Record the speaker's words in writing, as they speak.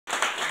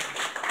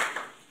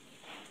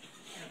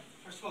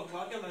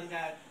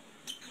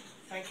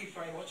thank you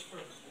very much for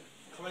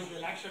coming to the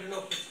lecture. I don't know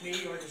if it's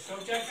me or the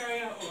subject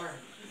area or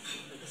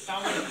the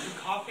sandwiches and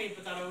coffee,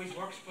 but that always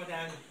works. But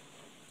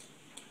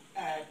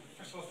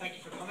first of all, thank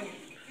you for coming.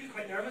 I feel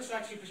quite nervous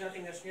actually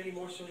presenting this, nearly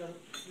more so than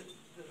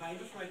the vibe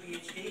for my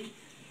PhD,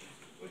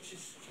 which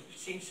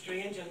seems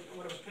strange. And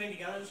when I was putting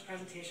together this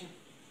presentation,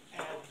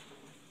 I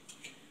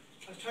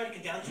was trying to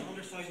condense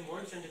 100,000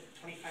 words into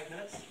 25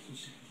 minutes.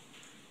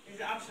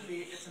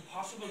 It's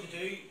impossible to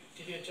do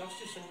it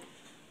justice, and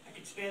I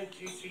could spend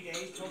 2-3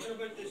 days talking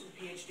about this in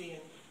PhD,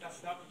 and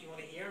that's not what you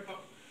want to hear. But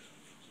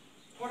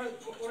what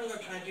I'm going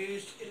to try and do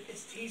is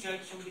tease out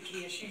some of the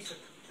key issues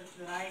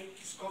that I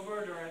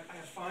discovered or I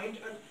have found,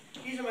 and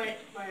these are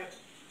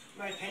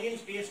my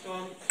opinions based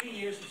on 3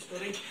 years of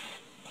study,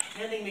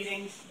 attending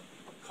meetings,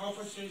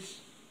 conferences,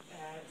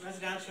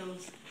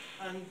 residentials,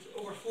 and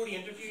over 40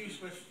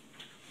 interviews with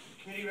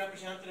community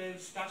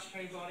representatives,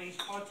 statutory bodies,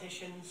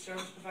 politicians,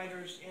 service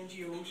providers,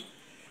 NGOs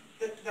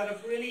that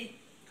have really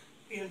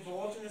been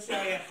involved in this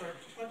area for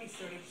 20,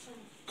 30,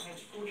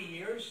 sometimes 40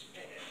 years,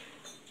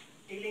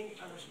 dealing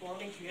and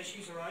responding to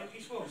issues around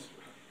peace walls.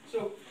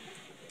 So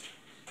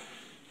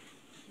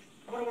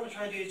what I want to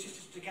try and do is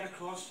just to get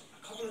across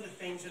a couple of the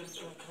things that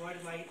have come out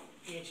of my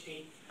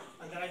PhD,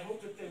 and that I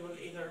hope that they will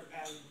either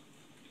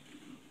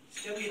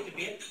stimulate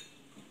debate.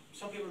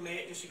 Some people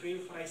may disagree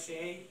with what I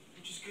say,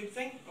 which is a good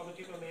thing. Other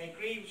people may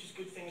agree, which is a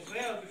good thing as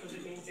well, because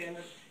it means then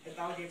that it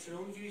validates their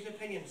own views and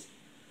opinions.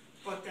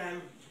 But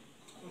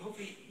well,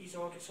 hopefully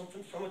you all get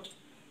something from it.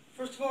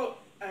 First of all,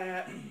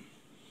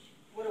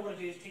 what I want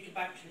to do is take you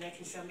back to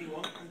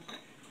 1971. And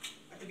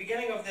at the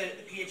beginning of the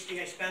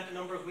PhD, I spent a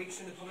number of weeks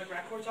in the Public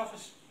Records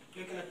Office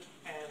looking at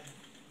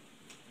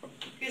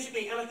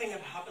basically anything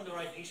that happened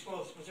around peace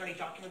walls. Was there any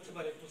documents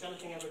about it? Was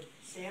anything ever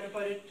said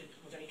about it?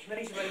 Was there any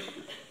committees about it?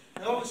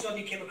 And all of a sudden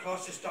you came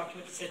across this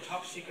document that said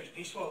top secret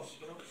peace walls,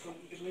 so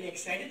you get really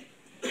excited.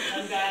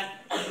 And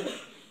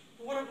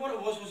what it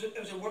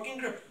was a working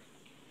group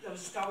that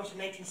was established in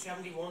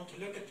 1971 to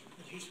look at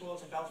the peace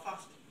walls in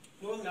Belfast,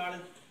 Northern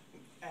Ireland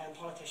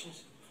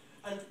politicians.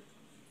 And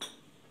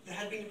there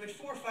had been about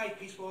 4 or 5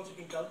 peace walls had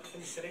been built in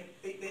the city.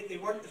 They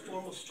weren't the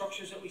formal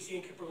structures that we see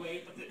in Cooper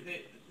Way, but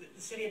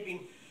the city had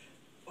been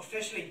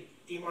officially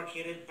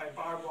demarcated by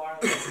barbed wire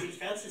and steel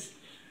fences.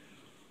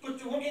 But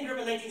the working group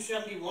in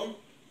 1971,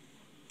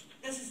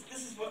 this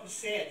is what was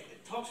said.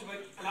 It talks about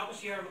an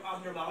atmosphere of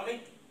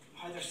abnormality,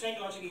 how they're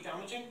psychologically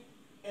damaging,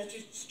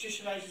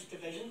 institutionalizes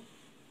division,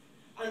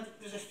 and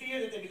there's a fear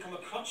that they become a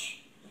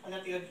crutch, and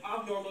that the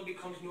abnormal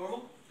becomes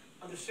normal,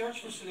 and the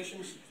search for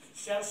solutions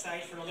set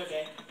aside for another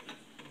day,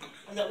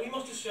 and that we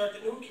must assert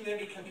that no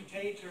community can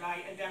continue to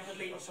rely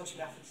indefinitely on such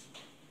methods.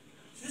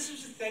 So this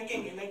was the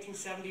thinking in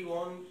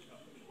 1971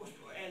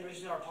 in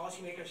relation to our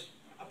policymakers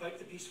about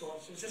the peace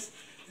walls. So it was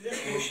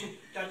this notion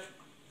that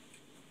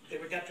they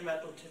were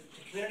detrimental to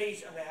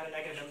communities and they had a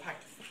negative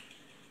impact.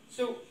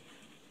 So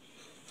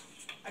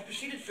I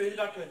proceeded through the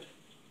document,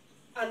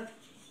 and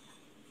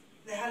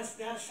they had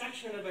a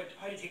section in about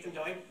how to take them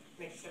down in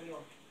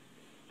 1971.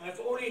 And if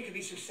only it could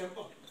be so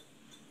simple.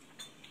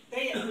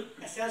 They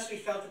essentially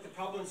felt that the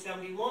problem in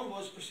 71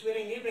 was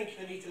persuading neighbouring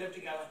communities to live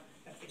together.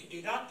 If they could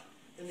do that,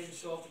 then they would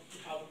solve the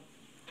problem.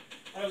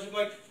 And it was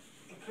about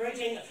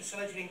encouraging and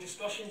facilitating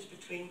discussions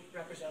between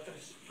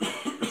representatives.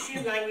 The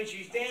same language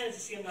used then is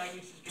the same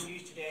language that's been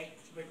used today.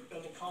 It's about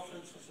building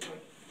confidence, it's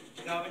about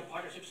developing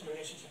partnerships and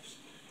relationships.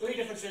 The only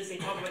difference is they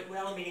talk about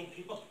well-meaning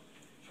people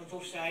from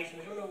both sides,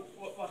 and I don't know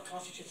what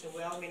constitutes a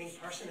well-meaning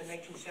person in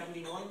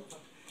 1971,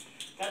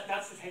 but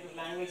that's the type of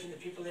language and the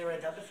people they were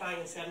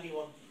identifying in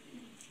 71.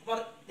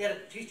 But they had a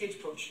two-stage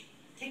approach.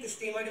 Take the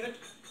steam out of it,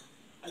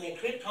 and then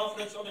create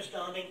confidence,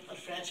 understanding, and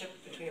friendship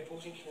between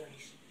opposing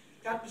communities.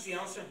 That was the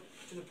answer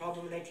to the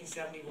problem in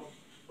 1971.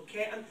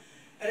 Okay, and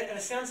in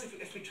a sense,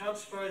 if we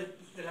transfer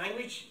the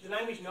language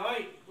now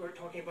we're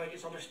talking about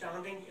is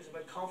understanding, is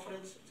about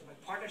confidence, it's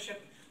about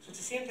partnership. So it's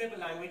the same type of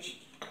language,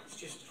 it's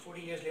just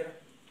 40 years later.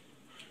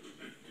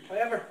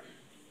 However,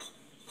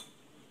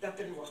 that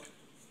didn't work,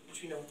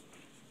 which we know.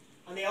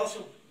 And they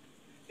also,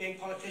 being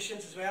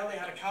politicians as well, they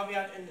had a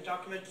caveat in the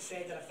document to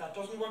say that if that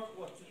doesn't work,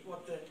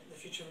 what the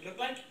future would look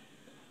like.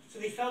 So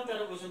they felt that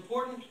it was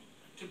important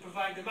to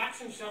provide the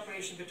maximum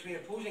separation between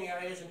opposing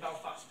areas in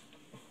Belfast.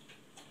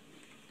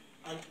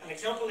 And an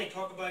example they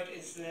talk about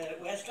is the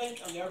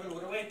Westlink and the Urban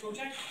Motorway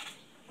project.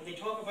 And they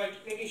talk about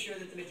making sure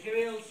that the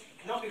materials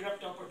cannot be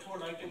ripped up or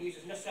torn out and used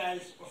as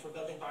missiles or for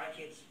building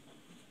barricades.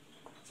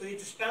 So they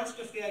dispensed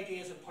with the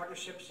ideas of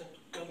partnerships and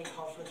building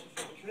confidence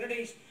within the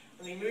communities,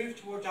 and they moved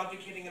towards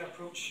advocating an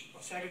approach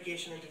of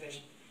segregation and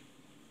division.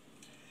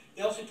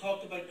 They also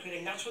talked about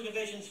creating natural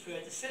divisions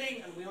throughout the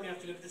city, and we only have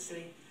to look at the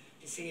city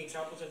to see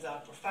examples of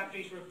that, where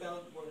factories were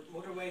built, where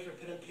motorways were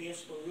put in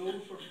place, where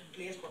roads were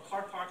placed, where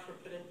car parks were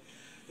put in.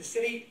 The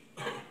city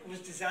was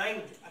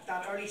designed at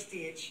that early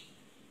stage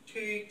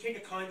to take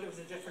account of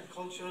the different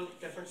cultural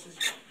differences,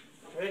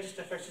 religious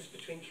differences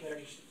between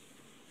communities.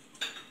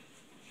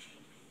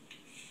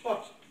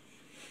 But,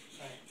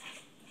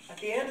 at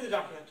the end of the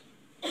document,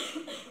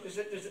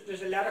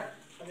 there's a letter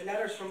And the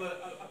letter is from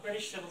a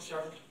British civil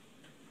servant.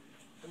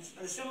 And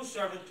the civil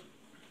servant,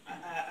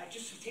 I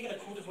just have taken a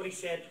quote of what he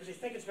said, because I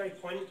think it's very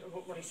poignant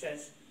of what he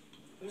says.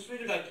 I'll just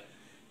read it out.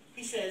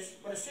 He says,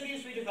 "When a city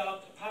is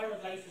redeveloped, a pattern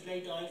of life is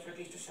laid down for at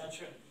least a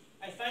century.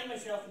 I find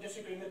myself in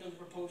disagreement on the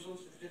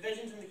proposals that the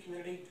divisions in the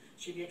community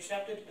should be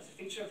accepted as a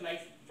feature of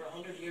life for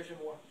 100 years or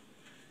more.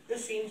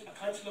 This seems a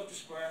council of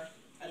despair,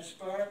 a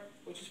despair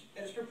which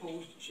it is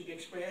proposed should be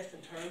expressed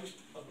in terms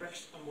of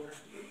bricks and mortar."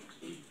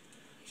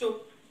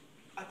 So,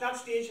 at that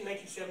stage in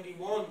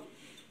 1971,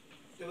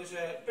 there was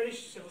a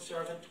British civil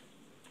servant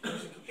who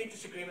was in complete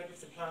disagreement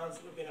with the plans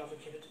that were being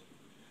advocated,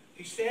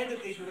 who said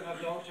that these would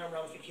have long-term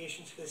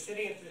ramifications for the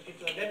city and for the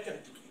people that lived in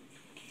it.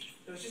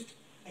 There was just,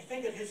 I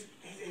think that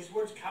his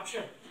words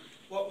capture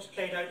what was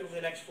played out over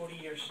the next 40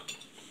 years.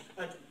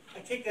 And I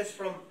take this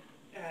from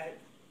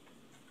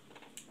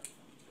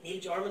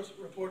Neil Jarman's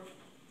report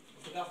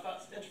of the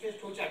Belfast Interface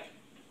Project.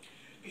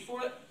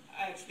 Before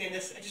I explain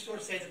this, I just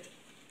want to say that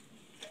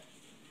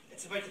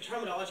it's about the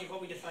terminology of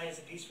what we define as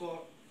a peace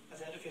wall,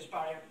 as an interface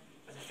barrier,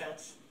 as a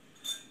fence.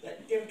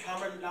 David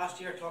Cameron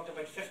last year talked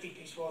about 50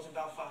 peace walls in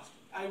Belfast.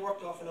 I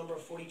worked off a number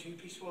of 42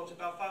 peace walls in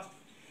Belfast.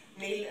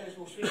 Neil, in his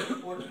most recent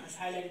report, has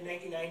highlighted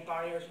 99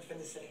 barriers within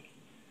the city.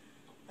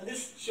 And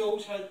this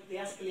shows how the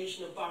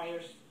escalation of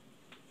barriers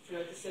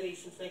throughout the city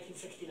since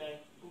 1969.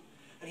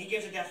 And he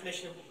gives a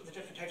definition of the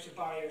different types of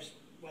barriers,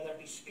 whether it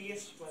be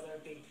space, whether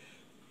it be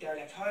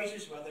derelict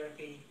houses, whether it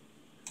be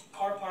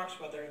car parks,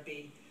 whether it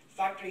be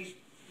factories,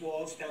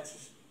 walls,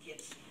 fences,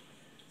 gates.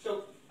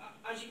 So,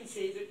 as you can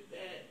see,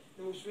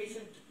 the most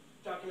recent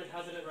document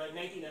has it at around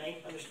 99,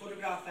 and there's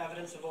photograph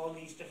evidence of all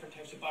these different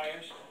types of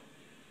barriers.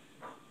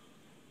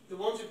 The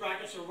ones in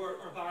brackets are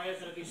barriers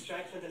that have been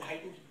strengthened and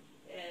heightened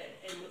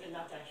in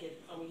that decade,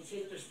 and we can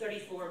see that there's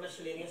 34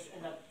 miscellaneous,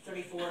 and that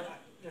 34,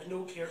 there's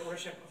no clear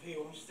ownership of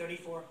who owns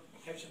 34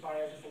 types of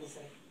barriers within the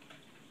city.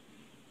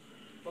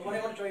 But what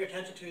I want to draw your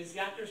attention to is the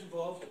actors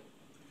involved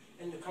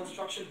in the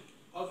construction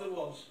of the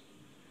walls.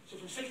 So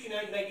from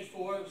 69 to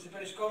 94, it was the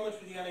British government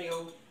for the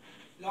NIO,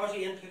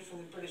 largely input from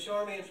the British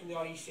Army and from the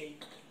REC.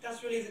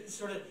 That's really the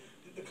sort of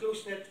the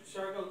close-knit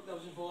circle that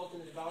was involved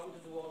in the development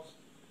of the walls.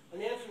 And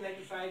then from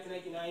 95 to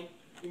 99,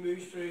 we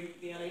moved through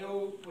the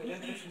NIO with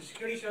input from the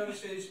security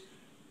services,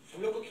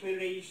 from local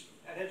communities,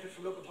 and input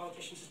from local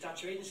politicians and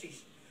statutory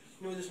agencies.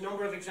 You know, there's a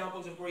number of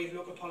examples of where you have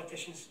local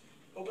politicians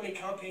openly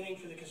campaigning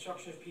for the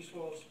construction of peace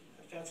walls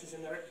and fences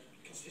in their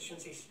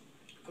constituencies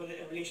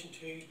in relation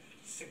to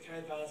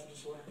sectarian violence and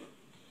disorder.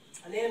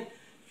 And then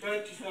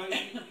throughout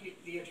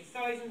the year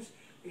 2000s,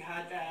 we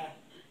had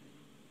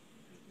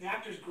the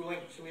actors growing,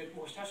 so we had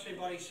more statutory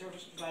bodies,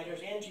 service providers,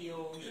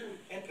 NGOs,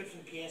 input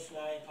from the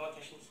PSNI and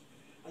politicians.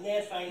 And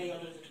then finally,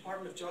 under the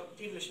Department of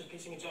Devolution of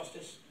Policing and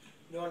Justice,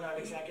 Northern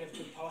Ireland Executive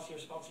took policy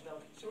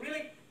responsibility. So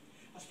really,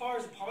 as far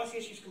as the policy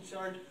issue is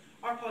concerned,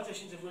 our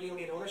politicians have really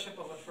only had ownership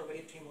of it for about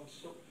 18 months.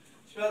 So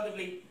it's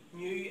relatively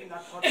new in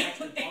that context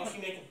of policy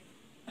making.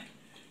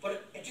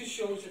 But it just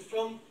shows that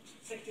from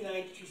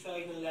 69 to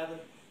 2011,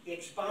 the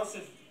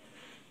expansive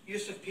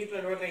use of people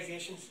and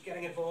organisations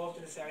getting involved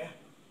in this area.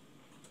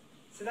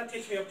 So that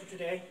takes me up to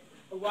today.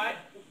 But why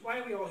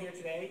are we all here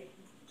today?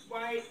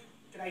 Why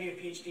did I do a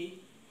PhD? I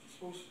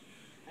suppose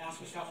I ask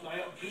myself now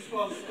on peace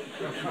walls.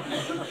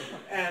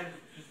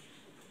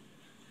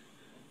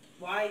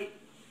 Why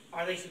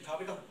are they so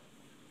topical?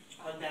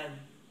 And I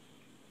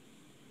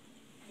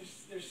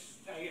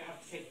have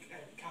to say,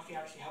 Kathy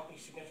actually helped me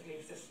significantly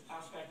with this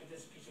aspect of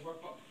this piece of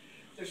work. But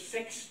there's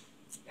 6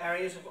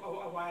 areas of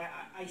why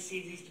I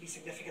see these to be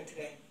significant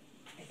today.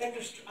 I think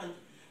and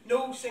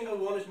no single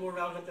one is more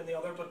relevant than the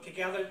other, but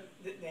together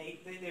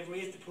they've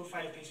raised the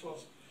profile of peace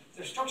walls.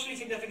 They're structurally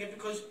significant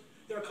because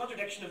they're a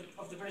contradiction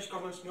of the British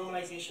government's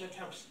normalisation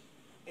attempts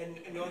in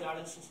Northern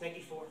Ireland since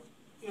 '94.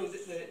 You know,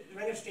 the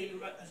Ring of Steel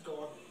has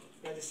gone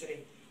around the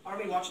city.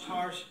 Army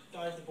watchtowers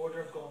down at the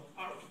border have gone.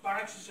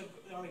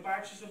 The army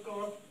barracks have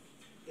gone.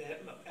 The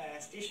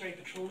stationary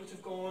patrols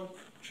have gone.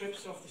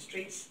 Troops off the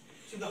streets.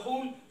 So the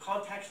whole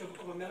context of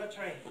a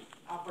military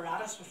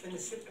apparatus within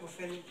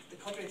the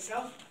country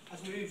itself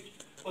has moved,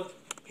 but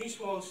peace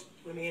walls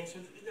remain. So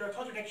they're a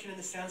contradiction in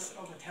the sense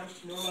of attempts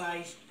to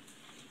normalise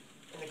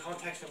in the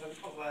context of a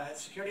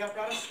security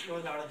apparatus in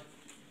Northern Ireland.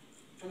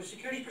 From a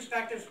security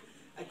perspective,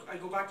 I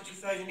go back to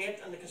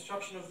 2008 and the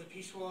construction of the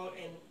peace wall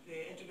in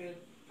the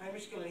integrated primary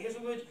school in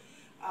Hazelwood,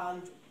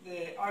 and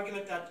the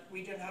argument that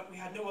we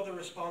had no other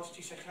response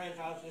to sectarian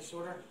violence and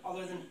disorder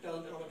other than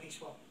build another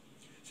peace wall.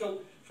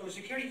 So, from a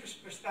security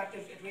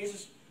perspective, it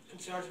raises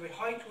concerns about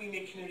how can we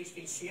make communities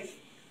feel safe,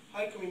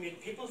 how can we make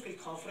people feel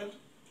confident,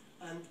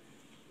 and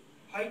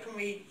how can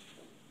we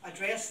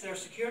address their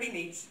security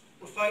needs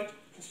without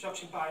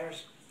construction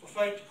barriers,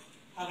 without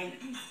having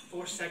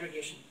forced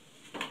segregation.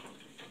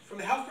 From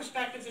a health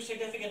perspective, they're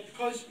significant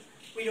because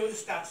we know the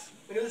stats.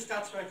 We know the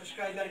stats around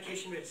prescribed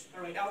medication rates,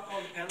 around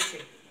alcohol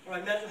dependency,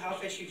 around mental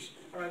health issues,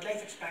 around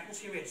life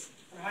expectancy rates,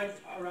 and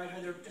around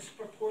how they're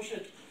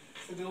disproportionate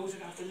for those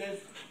that have to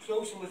live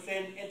close and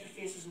within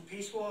interfaces and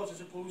peace walls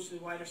as opposed to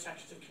the wider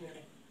sections of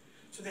community.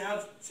 So they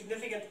have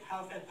significant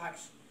health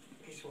impacts,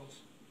 peace walls.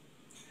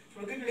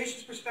 From a good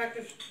relations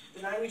perspective,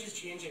 the language is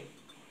changing.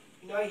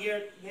 You now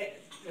hear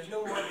there's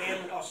no more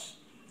them and us.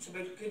 It's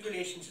about good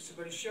relations, it's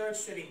about a shared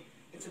city,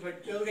 it's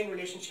about building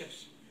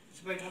relationships,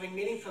 it's about having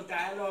meaningful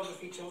dialogue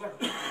with each other,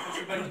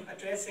 it's about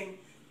addressing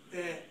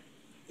the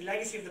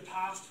legacy of the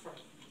past, for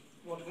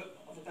want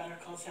of a better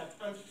concept.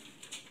 And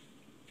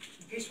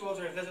the peace walls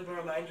are a visible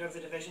reminder of the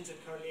divisions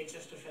that currently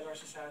exist within our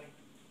society.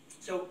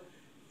 So,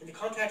 in the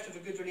context of a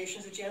good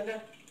relations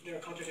agenda, they're a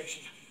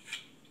contradiction.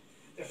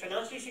 They're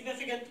financially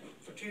significant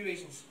for two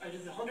reasons. Out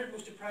of the 100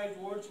 most deprived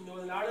wards in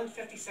Northern Ireland,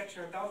 56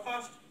 are in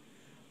Belfast.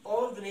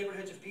 All of the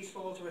neighbourhoods of peace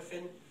walls are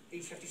within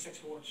these 56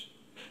 wards.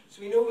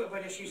 So we know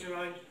about issues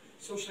around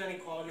social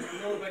inequality, we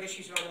know about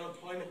issues around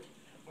unemployment,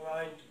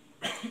 around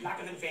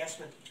lack of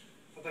investment,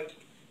 about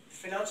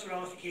financial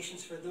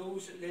ramifications for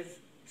those that live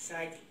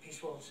beside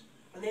peace walls.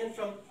 And then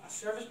from a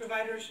service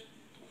provider's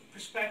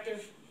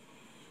perspective,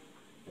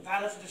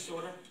 violence and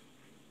disorder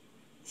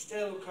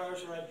still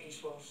occurs around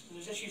peace walls. So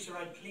there's issues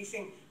around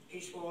policing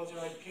peace walls,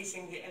 around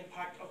policing the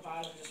impact of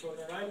violence and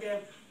disorder around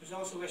them. There's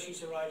also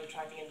issues around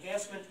attracting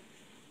investment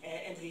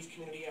into these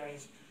community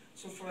areas.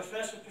 So from a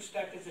financial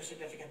perspective, they're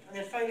significant. And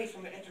then finally,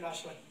 from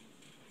internationally,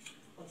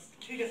 on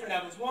two different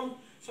levels. One,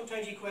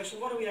 sometimes you question,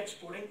 what are we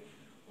exporting?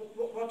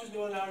 What does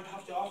Northern Ireland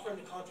have to offer in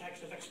the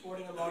context of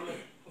exporting a model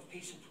of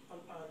peace and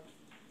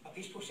a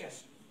peace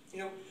process? You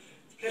know,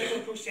 the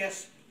political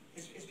process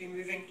has been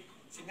moving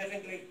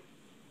significantly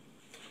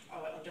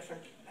on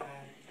different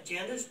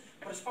agendas,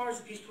 but as far as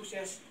the peace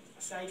process,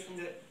 aside from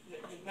the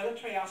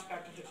military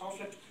aspect of the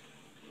conflict,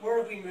 where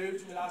have we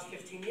moved in the last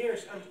 15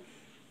 years? And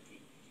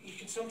you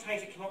can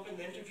sometimes, it come up in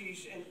the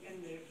interviews,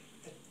 in the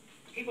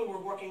people were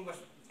working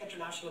with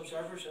international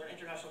observers or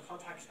international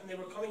contacts, and they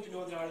were coming to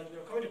Northern Ireland, they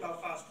were coming to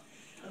Belfast,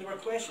 and they were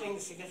questioning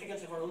the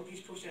significance of our own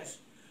peace process.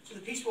 So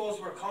the peace walls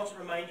were a constant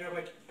reminder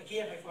about,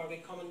 again, how far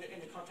we've come in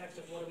the context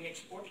of what do we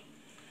export.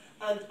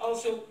 And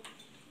also,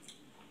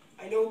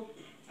 I know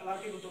a lot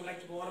of people don't like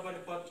to go on about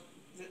it, but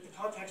the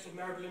context of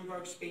Mayor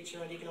Bloomberg's speech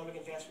around economic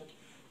investment,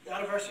 the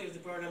anniversary of the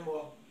Berlin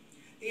Wall,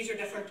 these are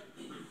different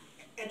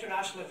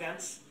international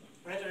events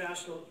or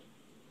international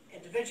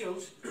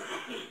individuals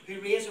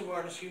who raise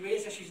awareness, who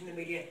raise issues in the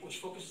media, which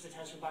focuses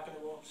attention back on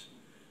the walls.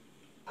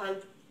 And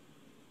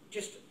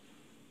just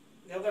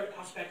the other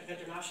aspect of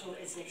international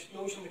is the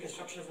explosion of the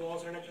construction of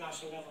walls at an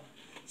international level.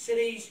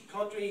 Cities,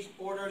 countries,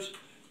 borders,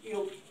 you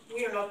know,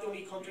 we are not the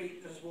only country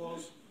that has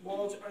walls.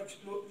 Walls are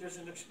there's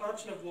an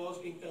expansion of walls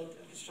being built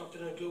and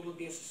constructed on a global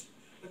basis.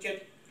 But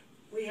yet,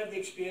 we have the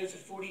experience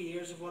of 40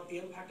 years of what the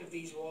impact of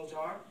these walls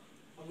are.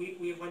 And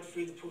we have went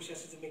through the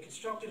processes of being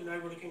constructed, and now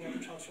we're looking at the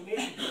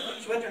transformation.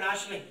 So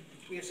internationally,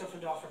 we have something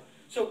to offer.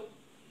 So,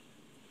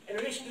 in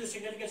relation to the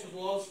significance of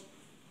walls,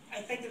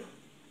 I think that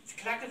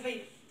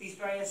collectively, these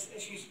various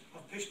issues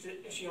have pushed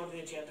the issue onto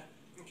the agenda.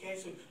 Okay,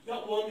 so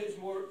not one is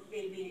more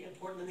maybe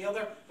important than the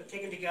other, but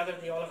taken together,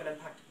 they all have an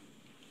impact.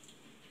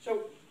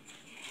 So,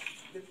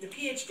 the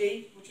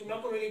PhD, which I'm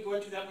not going to really go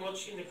into that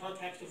much in the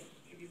context of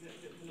maybe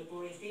the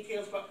laborious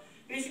details, but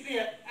basically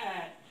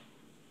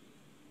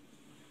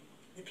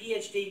the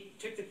PhD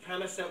took the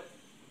premise that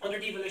under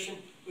devolution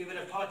we would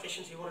have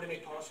politicians who wanted to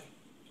make policy.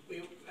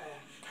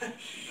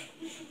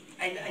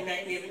 I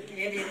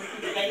maybe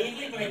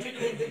naively, but I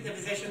took the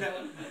position that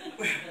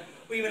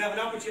we would have an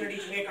opportunity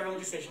to make our own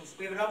decisions.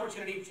 We have an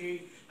opportunity to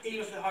deal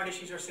with the hard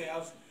issues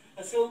ourselves.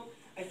 And so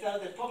I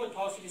felt that public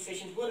policy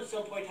decisions would at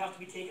some point have to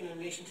be taken in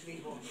relation to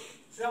these walls.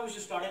 So that was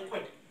the starting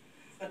point.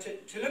 And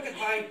to look at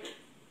how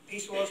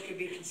peace walls could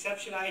be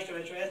conceptualised or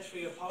addressed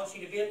through a policy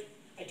debate,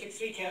 I took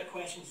three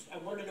questions. I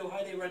wanted to know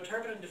how they were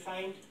interpreted and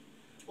defined,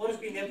 what has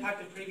been the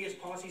impact of previous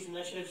policies and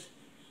initiatives,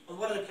 and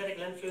what are the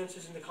political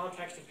influences in the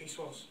context of peace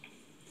walls.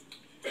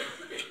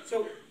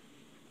 So,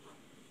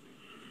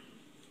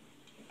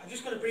 I'm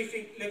just going to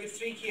briefly look at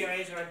three key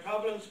areas around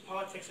problems,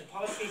 politics and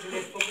policies, and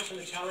then focus on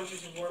the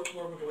challenges and where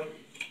we're going.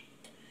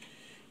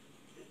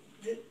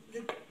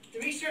 The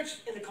research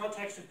in the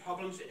context of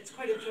problems, it's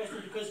quite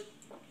interesting because,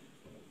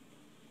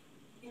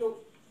 you know,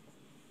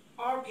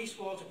 are peace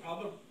walls a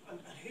problem? And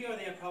who are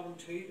they a problem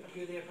to, and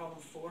who are they a problem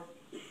for?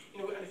 You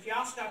know, and if you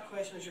ask that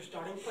question as your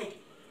starting point,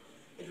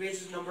 it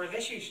raises a number of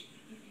issues.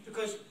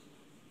 Because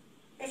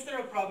if they're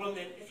a problem,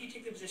 then if you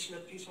take the position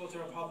that peace walls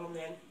are a problem,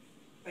 then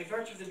by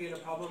virtue of them being a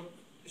problem,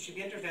 there should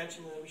be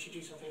intervention and we should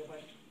do something about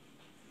it.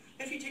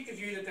 If you take the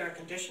view that they're a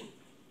condition,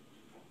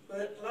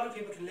 well, a lot of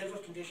people can live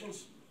with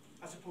conditions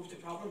as opposed to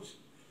problems.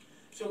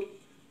 So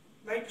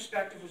my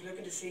perspective was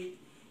looking to see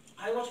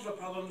how much of a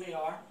problem they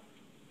are,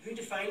 who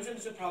defines them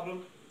as a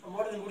problem, and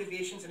what are the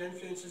motivations and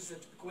influences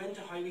that go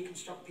into how we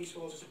construct peace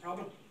walls as a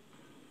problem.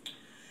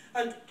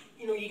 And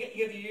you know, you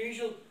have the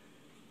usual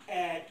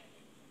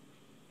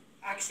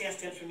access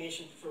to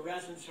information for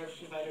resident service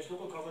providers,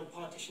 local government,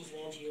 politicians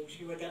and NGOs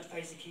who identify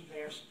as the key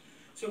players.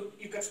 So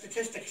you've got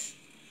statistics.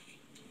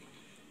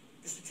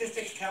 The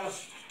statistics tell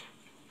us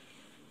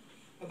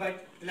about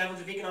the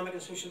levels of economic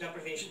and social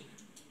deprivation.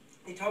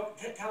 They tell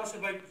us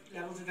about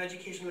levels of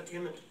educational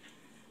attainment.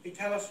 They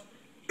tell us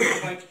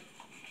about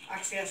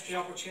access to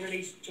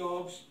opportunities,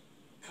 jobs,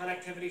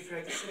 connectivity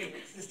throughout the city.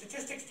 So the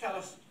statistics tell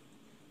us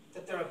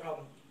that they're a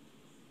problem.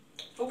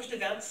 Focused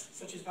events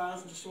such as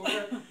violence and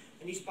disorder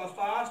in East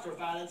Belfast, or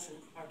violence in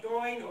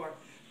Ardroyn, or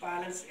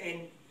violence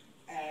in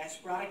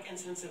sporadic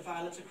incidents of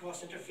violence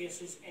across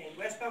interfaces in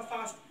West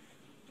Belfast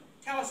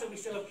tell us that we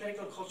still have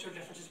political and cultural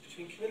differences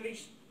between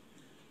communities,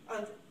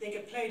 and they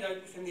get played out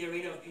within the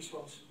arena of peace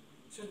walls.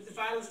 So the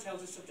violence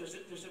tells us that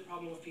there's a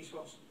problem with peace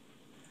walls.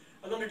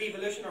 And under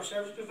devolution, our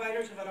service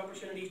providers have had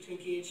opportunities to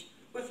engage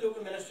with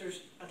local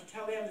ministers and to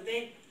tell them that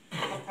they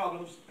have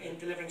problems in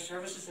delivering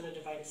services in a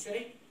divided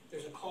city.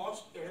 There's a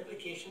cost, there are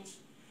implications,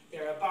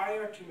 they're a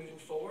barrier to moving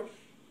forward.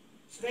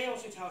 So they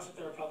also tell us that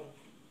they're a problem.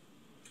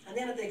 And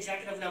then at the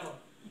executive level,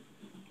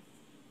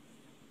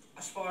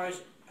 as far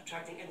as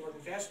attracting inward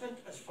investment,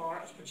 as far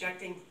as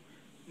projecting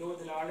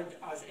Northern Ireland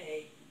as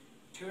a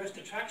tourist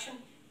attraction,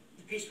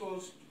 the peace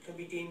walls can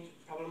be deemed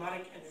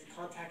problematic in the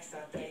context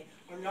that they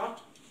are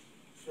not,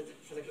 in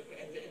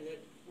the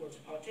words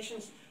of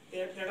politicians,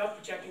 they're not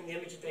projecting the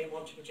image that they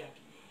want to project.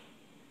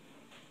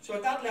 So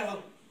at that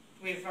level,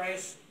 we have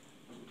various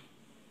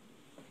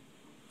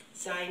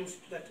signs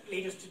that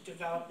lead us to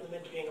develop them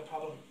into being a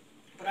problem.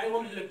 But I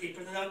wanted to look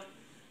deeper than that,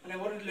 and I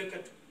wanted to look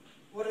at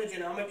what are the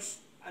dynamics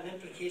and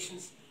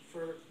implications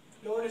for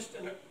Loyalist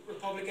and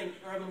Republican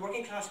urban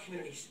working class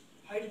communities.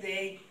 How do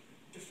they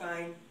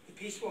define the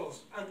peace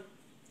walls? And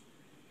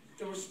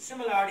there were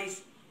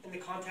similarities in the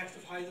context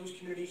of how those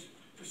communities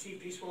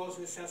perceive peace walls,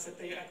 in the sense that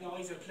they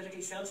acknowledge they're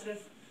politically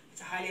sensitive, it's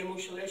a highly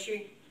emotional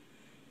issue.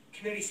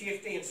 Community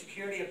safety and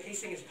security and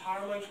policing is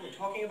paramount when we're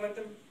talking about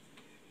them.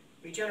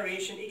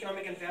 Regeneration,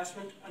 economic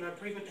investment, and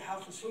improvement to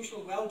health and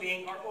social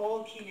well-being are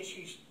all key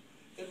issues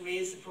that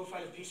raise the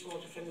profile of peace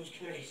walls within those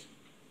communities.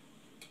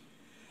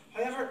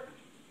 However,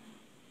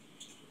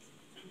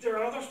 there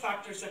are other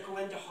factors that go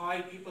into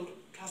how people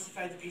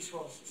classify the peace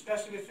walls,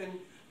 especially within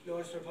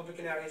Loyalist and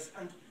Republican areas.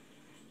 And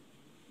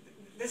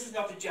this is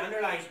not to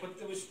generalise, but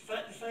there was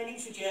the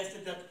findings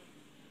suggested that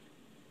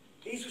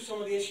these were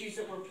some of the issues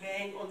that were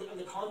playing on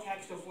the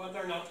context of whether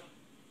or not,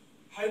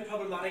 how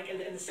problematic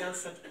in the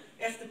sense that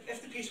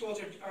if the peace walls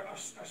are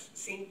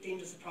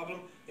deemed as a problem,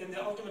 then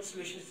the ultimate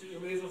solution is the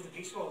removal of the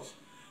peace walls.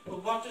 Well,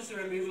 what does the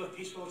removal of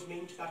peace walls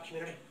mean to that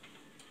community?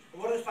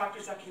 And what are the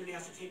factors that community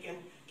has to take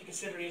into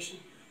consideration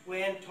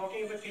when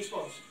talking about peace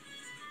walls?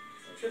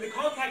 So in the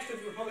context of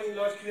the Republican and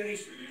Loyalist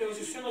communities, there was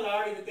a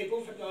similarity that they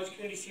both acknowledged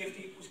community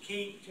safety was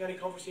key to any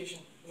conversation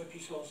about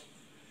peace walls.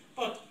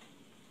 But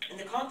in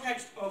the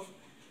context of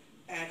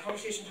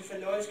conversations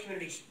within Loyalist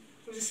communities,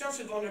 there was a sense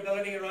of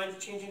vulnerability around the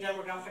changing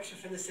demographics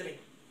within the city.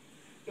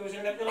 There was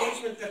an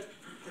acknowledgement that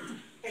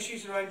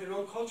issues around their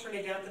own culture and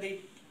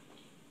identity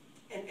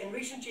in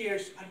recent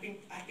years had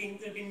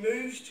been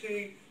moves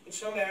to, in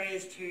some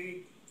areas, to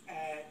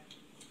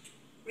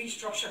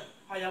restructure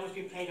how that was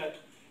being played out.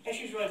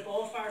 Issues around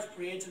bonfires,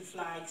 parades and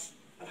flags,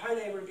 and how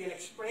they were being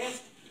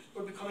expressed,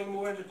 were becoming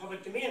more in the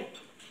public domain.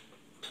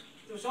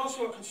 There was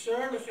also a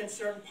concern within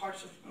certain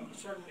parts of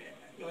certain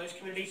Loyalist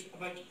communities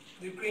about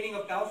the greening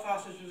of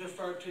Belfast, as was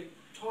referred to.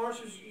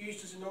 Torrance was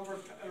used as a number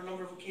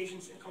of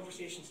occasions in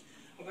conversations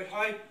about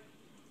how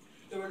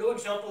there were no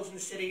examples in the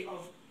city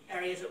of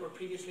areas that were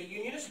previously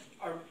unionist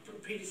or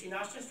previously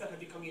nationalist that had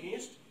become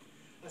unionist.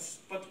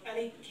 But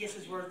any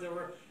cases where there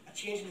were a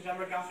change in the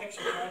demographics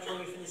or territory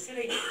within the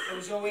city, there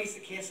was always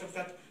the case of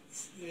that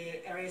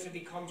the areas had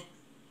become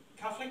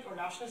Catholic or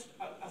nationalist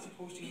as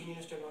opposed to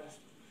unionist or loyalist.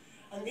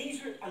 And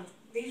these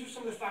were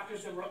some of the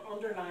factors that were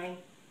underlying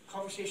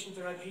conversations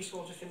around peace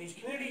walls within these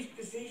communities,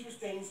 because these were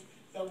things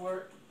that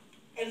were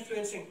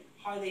influencing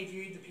how they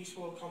viewed the peace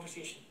wall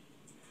conversation.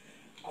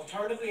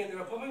 Alternatively, in the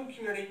Republican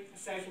community,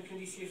 aside from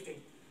community safety,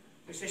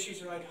 there's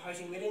issues around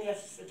housing waiting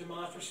lists, a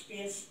demand for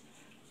space,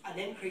 an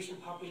increase in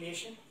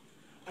population,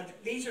 and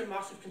these are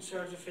massive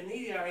concerns within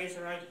these areas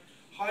around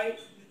how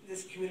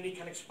this community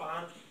can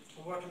expand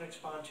and where can it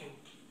expand to.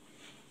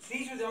 So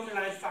these are the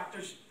underlying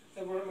factors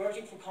that were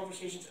emerging from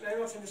conversations, and I'm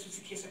not saying this was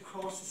the case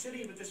across the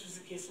city, but this was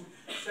the case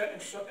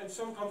in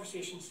some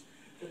conversations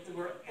that they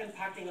were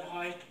impacting on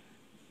how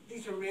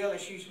these are real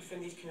issues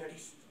within these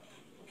communities.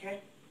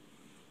 Okay?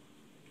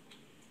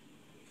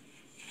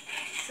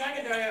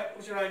 Second area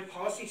was around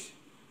policies.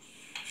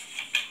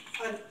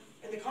 And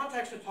in the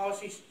context of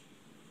policies,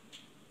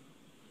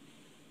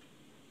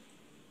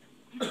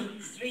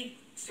 three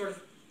sort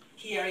of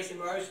key areas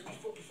emerged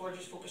before I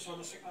just focus on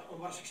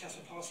what a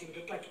successful policy would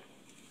look like.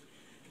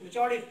 The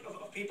majority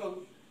of people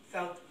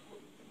felt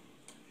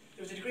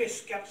there was a degree of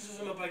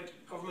scepticism about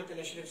government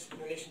initiatives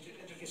in relation to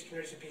interface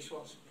communities and peace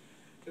walls.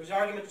 There was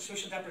argument that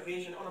social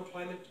deprivation,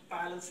 unemployment,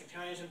 violence,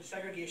 sectarianism,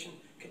 segregation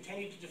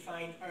continued to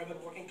define urban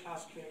working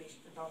class communities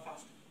in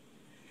Belfast.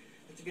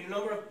 There have been a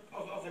number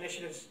of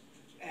initiatives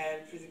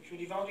through the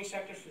community voluntary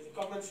sector, through the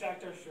government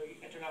sector, through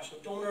international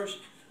donors,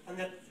 and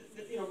that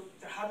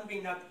there hadn't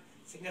been that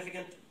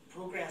significant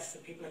progress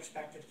that people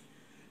expected.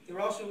 There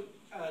were also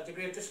a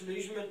degree of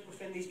disillusionment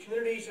within these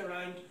communities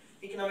around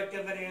economic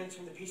dividends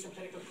from the peace and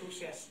political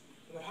process,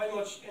 about how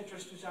much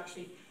interest was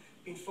actually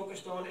being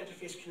focused on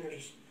interface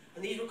communities.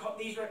 And these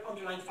were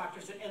underlying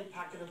factors that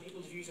impacted on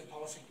people's views of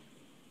policy.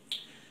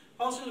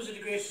 Also, there was a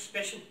degree of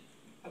suspicion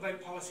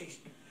about policies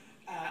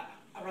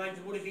around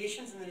the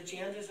motivations and the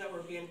agendas that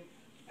were being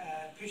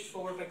pushed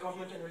forward by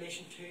government in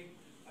relation to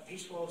a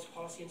peace walls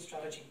policy and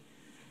strategy.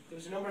 There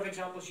was a number of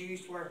examples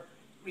used where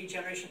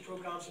regeneration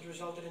programs had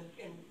resulted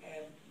in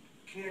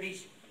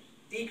communities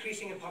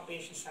decreasing in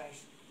population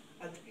size,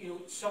 and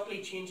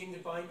subtly changing the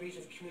boundaries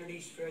of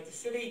communities throughout the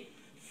city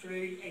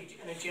through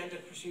an agenda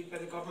pursued by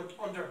the government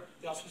under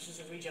the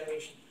auspices of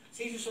regeneration.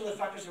 So these are some of the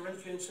factors that are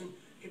influencing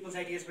people's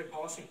ideas about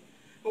policy.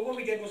 But what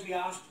we did was we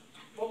asked,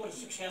 what would a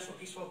successful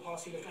peace wall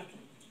policy look like?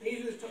 And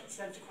these were the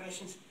sets of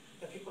questions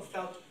that people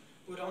felt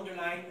would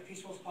underline a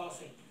peace walls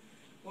policy.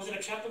 Was it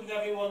acceptable to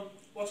everyone?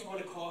 What's it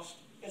going to cost?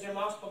 Is there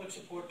mass public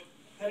support,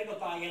 political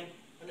buy-in,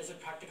 and is it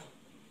practical?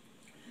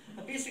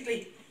 And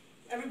basically,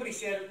 everybody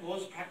said it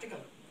was practical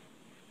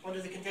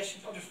under the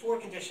conditions, under 4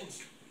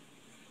 conditions.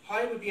 How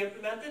it would be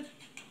implemented?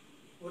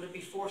 Would it be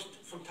forced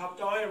from top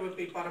down, or would it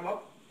be bottom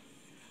up?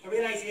 A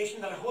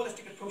realisation that a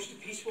holistic approach to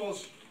peace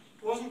walls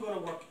wasn't going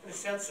to work, in the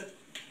sense that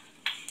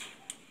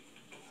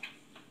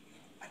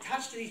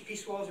attached to these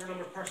peace walls are a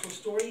number of personal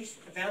stories,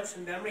 events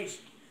and memories,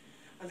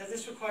 and that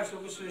this requires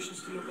local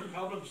solutions to local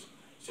problems.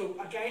 So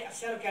a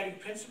set of guiding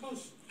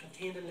principles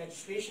contained in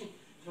legislation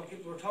is what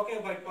people were talking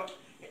about, but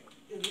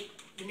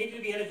there needed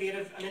to be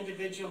innovative and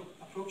individual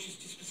approaches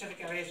to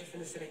specific areas within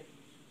the city.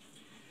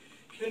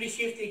 Community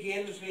safety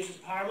again was raised as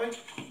paramount.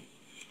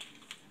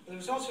 But it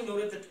was also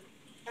noted that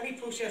any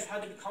process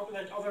had to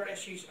complement other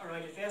issues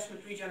around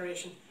investment,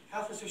 regeneration,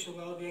 health and social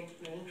well-being,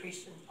 and an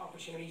increase in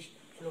opportunities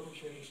for local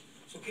communities.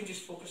 So we couldn't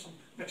just focus on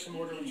bricks and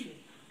mortar, which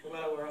we're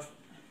well aware of.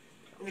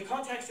 In the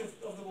context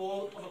of the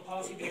wall of a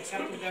policy being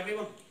acceptable to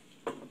everyone,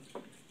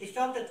 they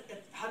felt that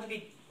it had to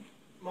be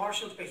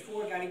marshalled by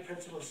 4 guiding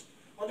principles: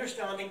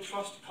 understanding,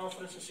 trust,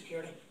 confidence and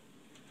security.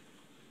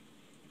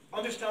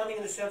 Understanding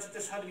in the sense that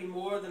this had to be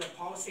more than a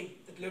policy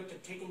that looked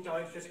at taking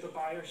down physical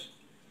barriers.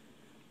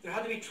 There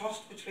had to be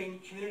trust between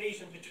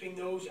communities and between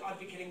those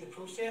advocating the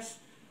process,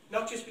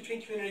 not just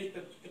between communities,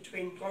 but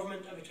between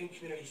government and between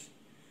communities.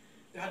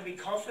 There had to be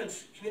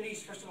confidence.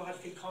 Communities, first of all, had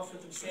to feel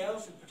confident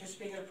themselves in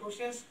participating in a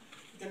process.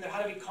 But then there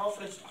had to be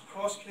confidence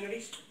across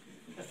communities.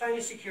 And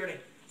finally, security.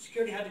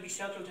 Security had to be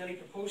central to any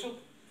proposal.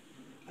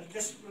 And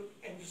this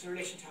was in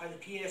relation to how the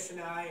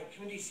PSNI and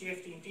community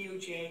safety and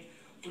DOJ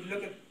would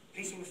look at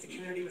policing with the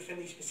community within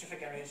these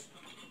specific areas.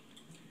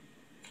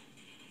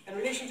 In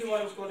relation to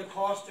what it was going to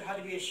cost, there had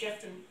to be a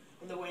shift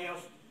in the way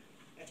of,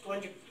 it's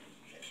going to,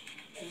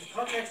 in the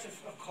context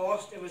of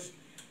cost, there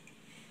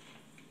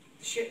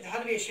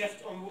had to be a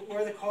shift on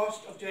where the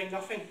cost of doing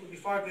nothing would be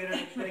far greater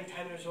than committing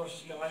time and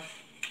resources now.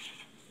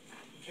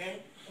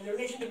 Okay? In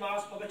relation to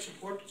mass public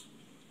support,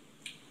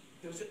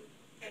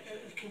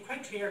 it became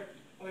quite clear,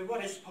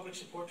 what is public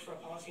support for a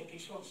policy on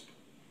peace walls?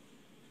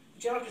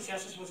 The general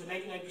consensus was that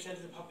 99%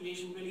 of the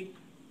population really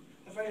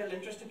have very little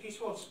interest in peace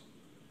walls.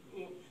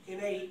 They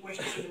may wish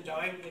to see them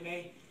down, they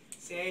may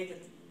say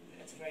that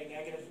it's a very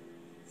negative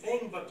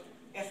thing, but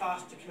if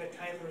asked to commit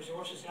time and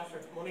resources,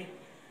 effort, money,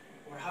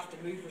 or have to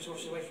move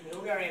resources away from their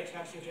own area to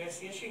actually address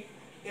the issue,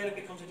 then it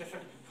becomes a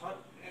different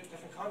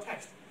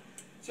context.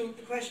 So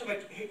the question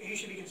about who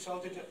should be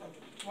consulted and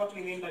what do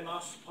we mean by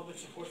mass public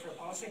support for a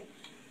policy?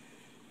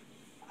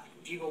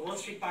 Do you go 1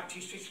 street back, 2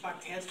 streets back,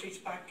 10 streets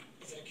back?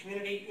 Is it a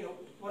community?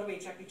 What are we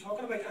exactly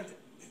talking about? And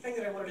the thing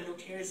that I wanted to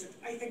note here is that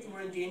I think that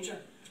we're in danger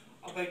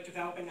about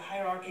developing a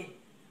hierarchy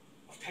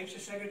of types of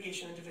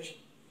segregation and division.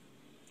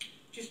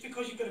 Just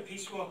because you've got a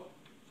peace wall,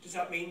 does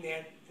that mean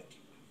then that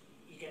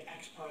you get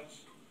X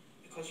pounds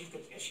because you've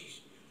got issues?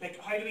 Like,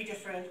 how do we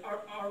differentiate?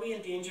 Are we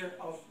in danger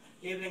of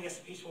labelling this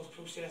a peace walls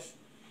process,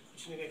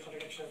 which may be a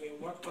contradiction of our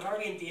own work, but are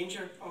we in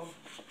danger of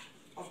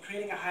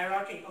creating a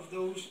hierarchy of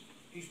those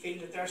who feel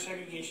that their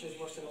segregation is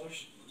worse than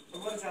others?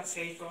 And what does that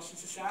say for us in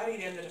society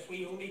then, that if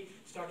we only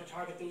start to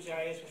target those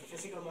areas with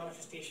physical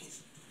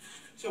manifestations?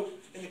 So,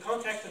 in the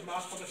context of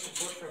mass public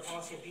support for a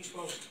policy on peace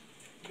walls,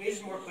 it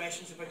raises more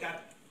questions about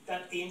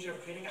that danger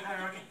of creating a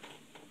hierarchy.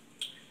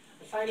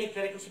 And finally,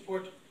 political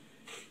support.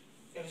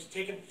 It was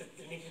taken that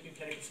there needed to be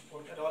political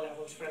support at all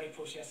levels for any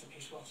process on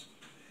peace walls.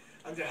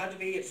 And there had to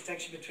be a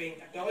distinction between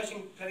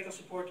acknowledging political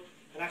support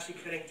and actually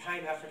putting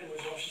time, effort and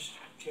resources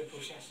to a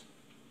process.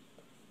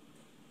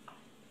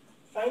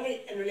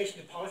 Finally, in relation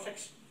to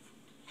politics,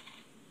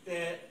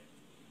 the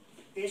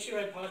issue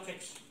around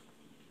politics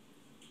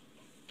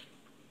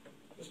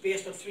was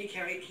based on 3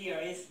 key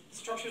areas: the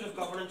structures of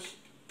governance,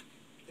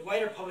 the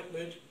wider public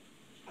mood,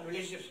 and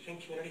relationships between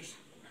communities.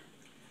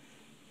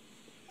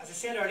 As I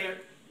said earlier,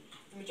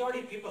 the majority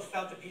of people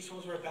felt that peace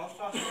walls were a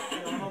Belfast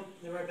phenomenon,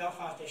 they were a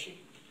Belfast issue.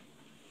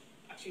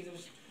 Actually, there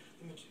was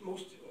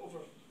over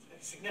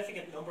a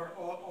significant number,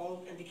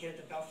 all indicated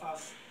that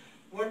Belfast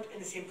weren't in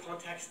the same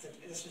context,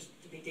 that this was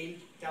to be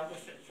dealt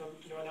with from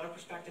Northern Ireland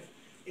perspective.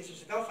 This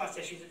was a Belfast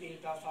issue that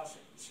needed Belfast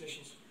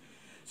solutions.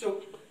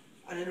 So,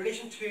 and in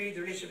relation to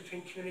the relationship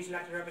between communities and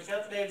elected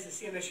representatives, the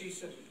same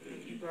issues that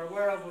people are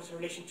aware of was in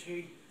relation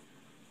to,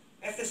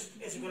 if this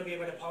is going to be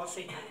about a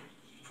policy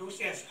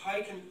process,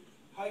 how can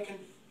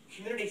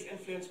communities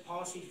influence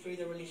policy through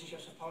their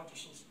relationships with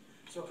politicians?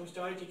 So it comes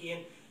down to,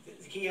 again,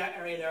 the key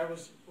area there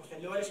was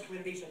within loyalist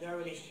communities and their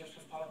relationships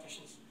with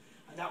politicians,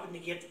 and that would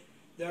negate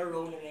their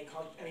role in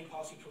any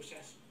policy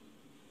process.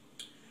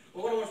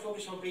 But what I want to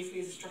focus on briefly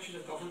is the structures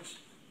of governance,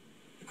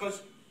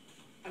 because,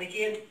 and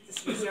again,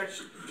 this research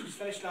was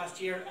finished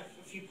last year at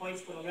a few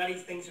points, but already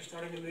things are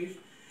starting to move.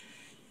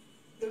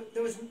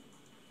 There was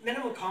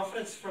minimal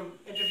confidence from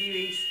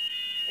interviewees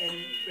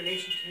in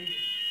relation to...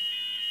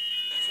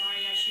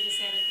 Sorry, I should have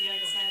said at the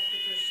outset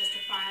that there's just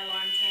a fire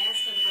alarm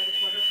test at about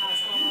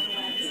 1:15 on a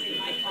Wednesday.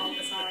 My fault,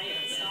 sorry,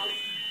 stop.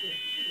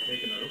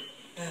 Take a note.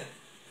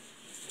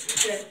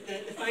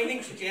 The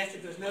findings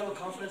suggested there was minimal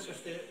confidence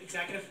with the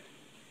executive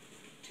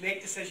to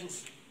make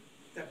decisions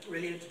that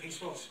related to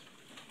peace walls.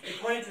 They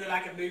pointed to the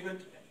lack of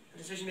movement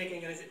and decision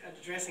making and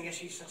addressing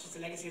issues such as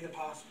the legacy of the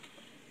past,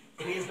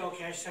 the Maze Long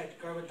Cash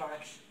site, Gerwood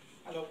Barracks.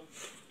 Although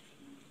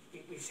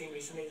we've seen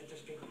recently that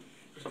there's been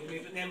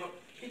movement then, but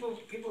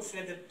people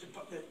said that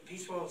the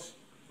peace walls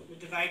would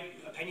divide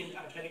opinion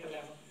at a political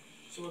level,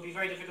 so it would be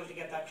very difficult to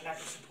get that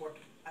collective support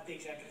at the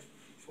executive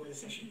for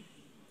this issue.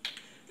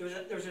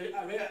 There was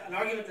an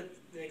argument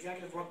that the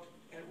executive worked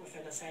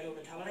within a silo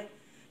mentality,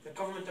 that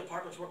government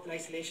departments worked in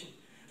isolation,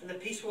 and that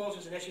peace walls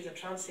was an issue that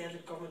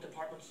transcended government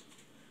departments,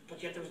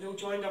 but yet there was no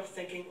joined up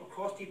thinking or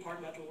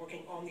cross-departmental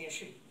working on the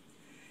issue.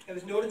 It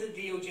was noted that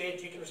the DOJ had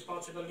taken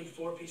responsibility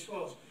for peace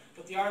walls,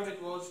 but the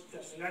argument was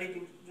that has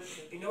already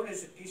been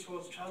noticed that peace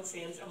walls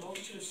transcends a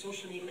multitude of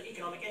social and even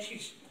economic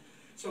issues.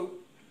 So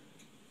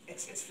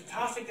it's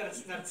fantastic that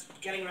it's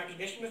getting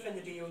recognition within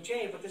the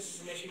DOJ, but this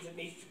is an issue that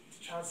needs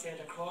to transcend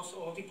across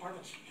all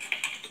departments.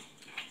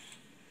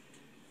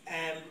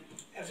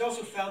 It was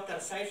also felt that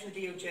aside from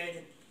the DOJ,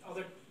 that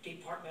other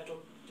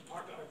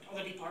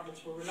other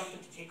departments were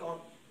reluctant to take on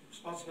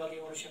responsibility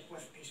ownership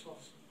with peace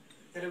walls.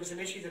 That it was an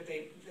issue that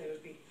they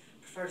would be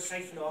preferred to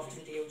siphon off to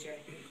the DOJ.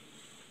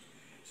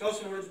 It's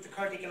also noted that the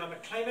current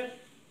economic climate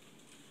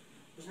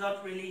was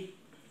not really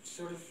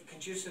sort of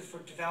conducive for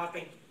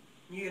developing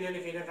new and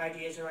innovative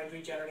ideas around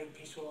regenerating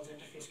peace walls and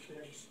interfaith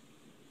communities.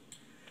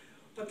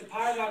 But the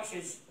paradox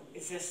is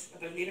this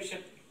about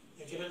leadership,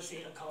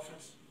 legitimacy and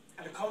confidence.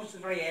 And it comes to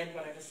the very end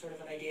when I have a sort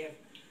of an idea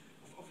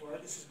of where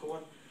this is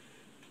going.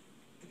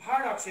 The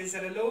paradox is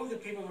that although the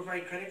people were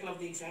very critical of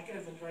the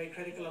executive and very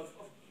critical of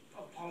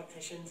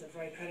politicians and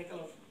very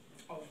critical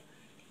of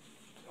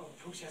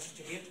processes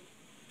to date,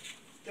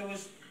 there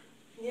was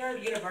near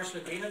universal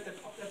agreement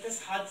that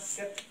this had to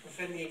sit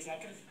within the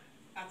executive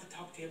at the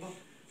top table,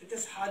 that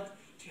this had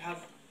to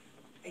have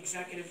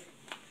executive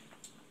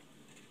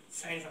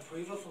sign of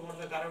approval, for want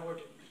of a better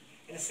word,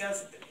 in a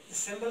sense that the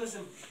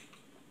symbolism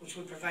which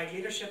would provide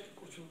leadership,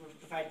 which would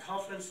provide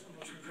confidence, and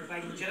which would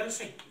provide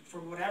legitimacy for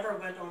whatever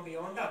went on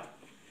beyond that.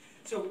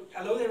 So,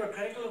 although they were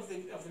critical of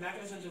the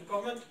mechanisms of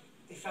government,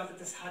 they felt that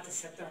this had to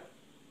sit there.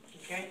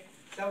 Okay?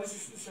 So that was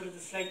sort of the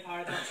slight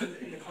paradox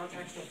in the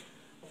context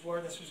of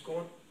where this was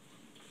going.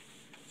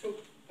 So,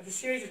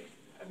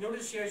 I've noted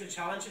a series of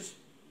challenges,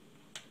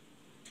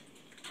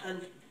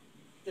 and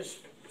there's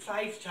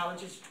 5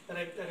 challenges that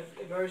have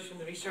emerged from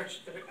the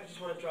research that I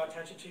just want to draw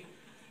attention to.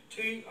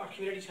 2 are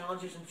community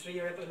challenges and 3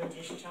 are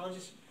implementation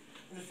challenges.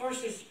 And the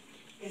first is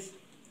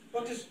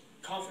what does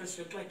confidence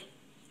look like?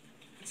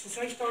 And since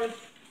I started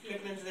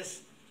looking into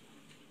this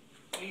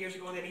 3 years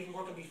ago and then even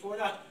working before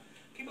that,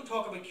 people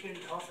talk about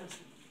community confidence.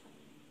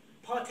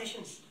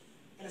 Politicians,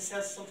 in a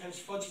sense, sometimes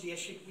fudge the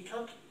issue. We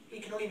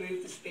can only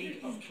move the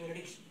speed of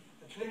communities.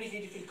 And communities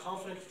need to feel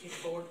confident to take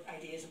forward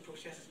ideas and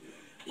processes.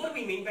 What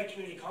do we mean by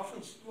community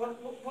confidence? What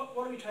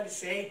are we trying to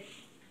say?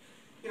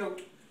 You know,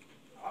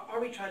 are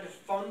we trying to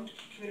fund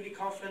community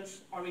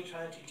confidence? Are we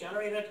trying to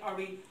generate it? Are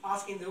we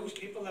asking those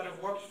people that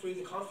have worked through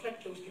the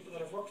conflict, those people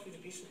that have worked through the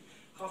peace and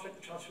conflict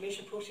and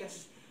transformation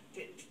processes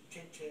to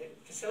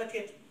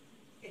facilitate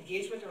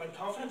engagement around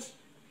confidence?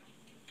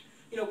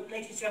 You know,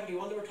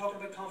 1971 they were talking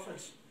about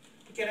confidence,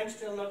 but yet I'm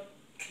still not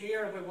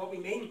clear about what we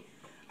mean.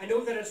 I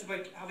know that it's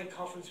about having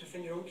confidence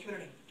within your own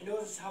community. I know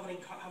it's having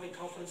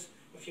confidence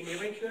with your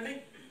neighbouring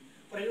community,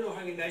 but I don't know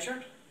how we measure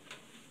it.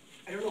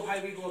 I don't know how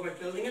we go about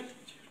building it.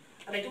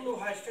 And I don't know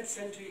how it fits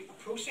into a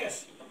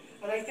process.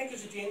 And I think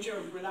there's a danger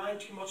of relying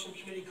too much on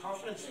community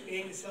confidence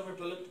being the silver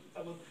bullet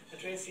that will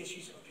address the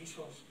issues of peace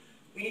walls.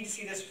 We need to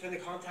see this within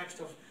the context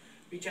of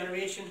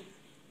regeneration,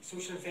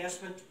 social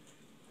investment,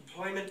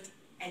 employment,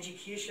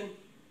 education,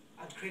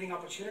 and creating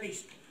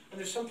opportunities. And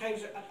there's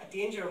sometimes a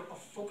danger of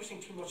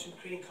focusing too much on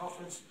creating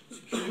confidence so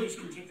communities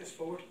can take this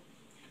forward.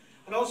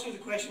 And also the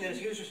question is,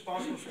 who's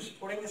responsible for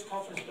supporting this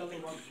confidence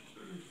building work?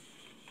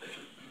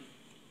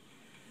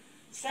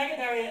 The second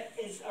area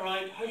is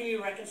around how do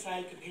you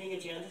reconcile competing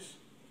agendas.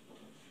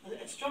 And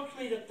it struck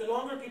me that the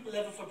longer people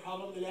live with a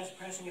problem, the less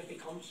pressing it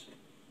becomes.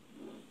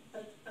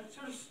 And it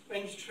sort of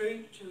rings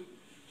true to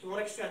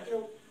one extent. You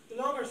know, the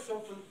longer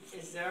something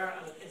is there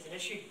and it is an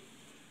issue,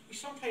 we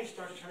sometimes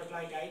start to turn a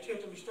blind eye to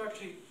it, and we start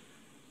to,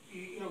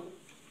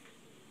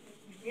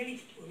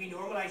 really we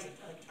normalise it,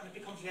 and it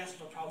becomes less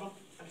of a problem,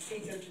 and it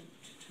feeds into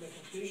my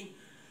conclusion.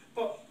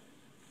 But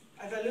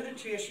I've alluded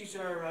to issues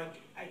that are around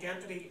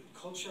identity,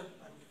 culture,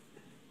 and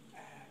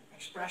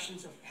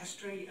expressions of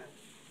history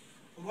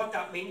and what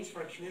that means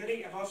for a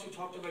community. I've also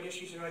talked about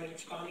issues around an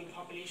expanding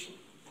population.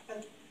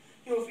 And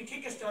if we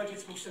take this down to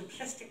its most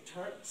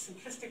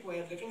simplistic way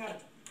of looking at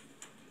it,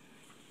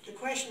 the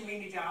question we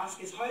need to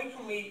ask is, how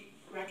can we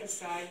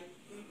reconcile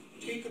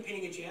two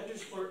competing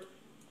agendas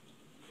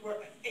where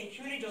a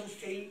community doesn't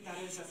feel that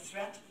it is a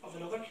threat of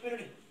another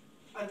community?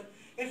 And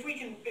if we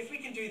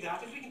can do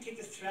that, if we can take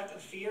the threat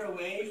and fear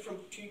away from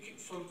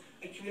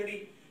a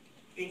community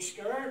being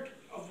scared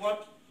of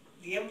what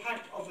the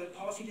impact of a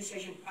policy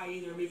decision, i.e.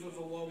 the removal of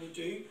a wall, will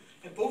do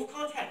in both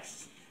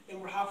contexts, then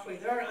we're halfway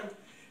there.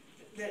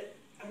 And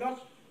I'm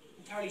not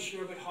entirely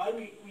sure about how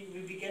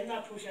we begin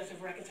that process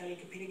of reconciling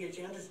competing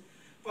agendas,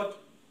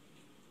 but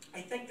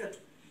I think that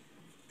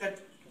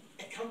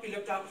it can't be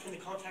looked at within the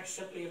context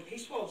simply of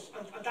peace walls.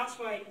 And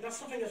that's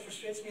something that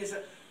frustrates me, is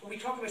that when we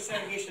talk about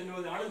segregation in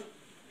Northern Ireland,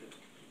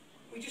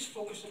 we just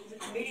focus,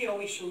 the media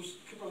always shows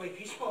Cooper Way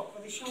Peace Wall,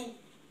 or they show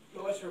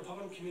laws for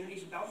Republican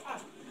communities in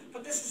Belfast.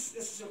 But this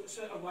is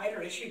a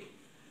wider issue.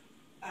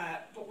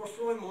 But we're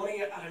throwing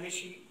money at an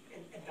issue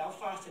in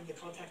Belfast in the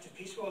context of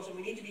peace walls, and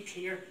we need to be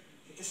clear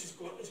that this is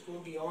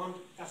going beyond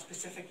that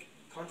specific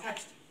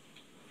context.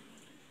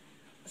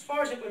 As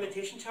far as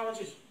implementation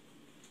challenges,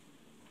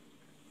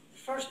 the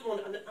first one,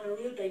 and a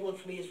real big one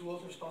for me, is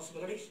roles and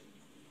responsibilities.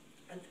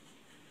 And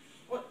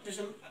there's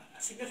a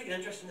significant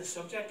interest in this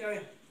subject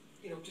area,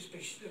 just by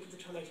looking at the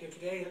turnout here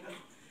today,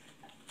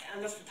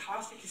 and that's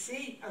fantastic to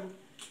see. And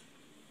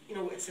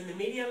it's in the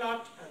media a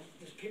lot,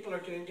 and people are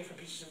doing different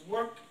pieces of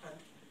work,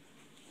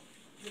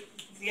 and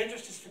the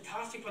interest is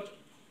fantastic, but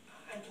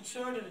I'm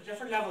concerned at a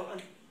different level.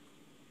 And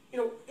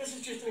this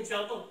is just an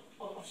example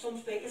of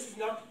something. This is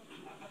not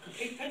a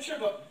complete picture,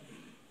 but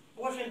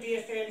within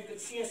DFM, you've got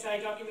the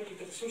CSI document, you've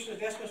got the Social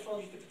Investment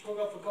Fund, you've got the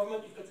Programme for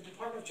Government, you've got the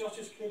Department of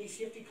Justice Community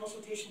Safety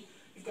Consultation,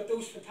 you've got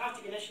those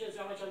fantastic initiatives,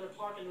 Alexander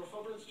Park and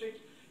Northumberland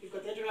Street, you've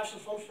got the International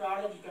Fund for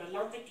Ireland, you've got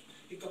Atlantic,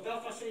 you've got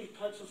Belfast City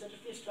Council's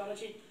Interface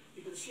Strategy,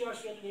 you've got the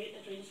CRC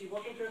Interagency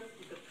Working Group,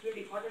 you've got the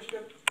Community Partners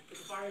Group, you've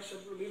got the Barrier Sub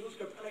Removals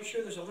Group, and I'm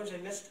sure there's others I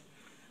missed.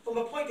 But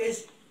my point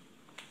is,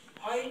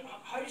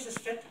 how does this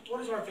fit?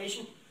 What is our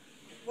vision?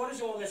 What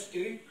does all this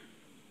do?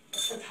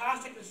 It's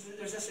fantastic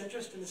there's this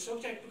interest in the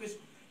subject, because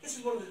this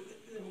is one of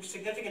the most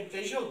significant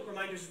visual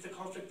reminders of the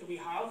conflict that we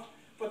have.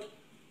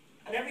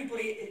 And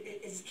everybody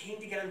is keen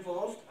to get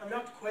involved. I'm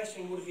not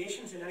questioning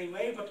motivations in any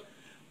way, but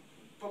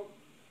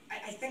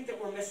I think that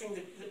we're missing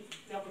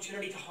the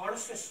opportunity to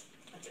harness this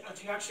and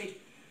to actually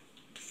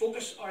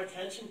focus our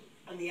attention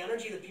and the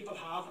energy that people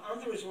have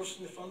and the resources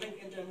and the funding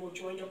into a more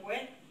joined up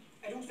way.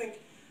 I don't think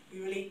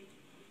we really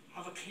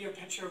have a clear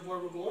picture of where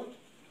we're going.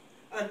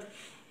 And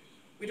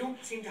we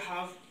don't seem to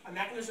have a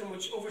mechanism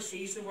which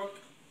oversees the work,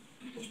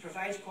 which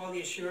provides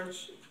quality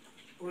assurance,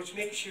 or which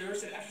makes sure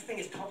that everything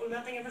is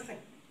complementing everything.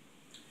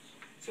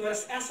 So in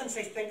essence,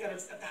 I think that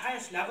it's at the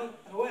highest level,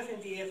 at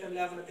OFM, DFM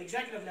level, at the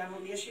executive level,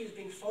 the issue is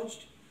being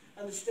fudged,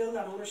 and there's still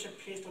that ownership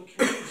placed on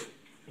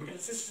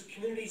communities.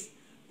 Communities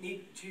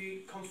need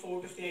to come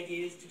forward with the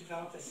ideas to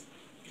develop this,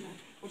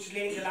 which is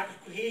leading to lack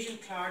of cohesion,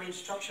 clarity and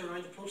structure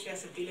around the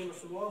process of dealing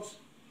with the walls.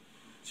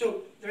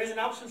 So there is an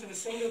absence of a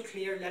single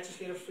clear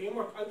legislative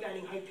framework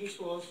outlining how peace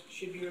walls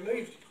should be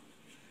removed.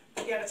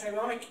 But yet it's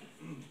ironic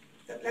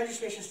that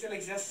legislation still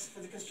exists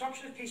for the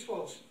construction of peace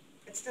walls.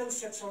 It still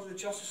sits under the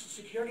Justice and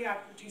Security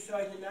Act in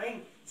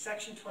 2009,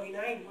 Section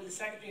 29, where the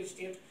Secretary of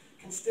State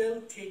can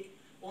still take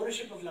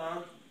ownership of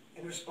land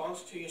in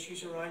response to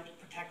issues around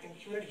protecting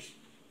communities.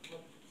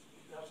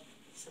 Not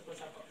as simple as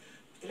that.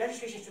 But the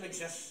legislation still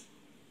exists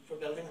for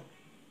building them.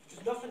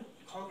 There's nothing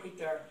concrete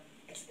there.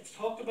 It's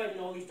talked about in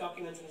all these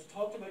documents, and it's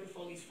talked about in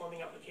all these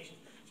funding applications.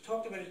 It's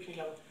talked about at the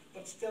community level,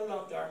 but it's still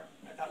not there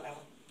at that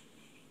level.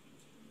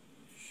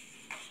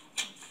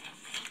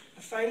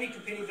 And finally,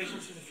 competing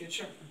visions for the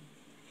future.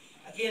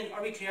 Again,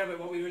 are we clear about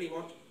what we really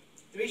want?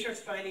 The research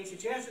findings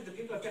suggest that the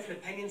people have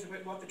different opinions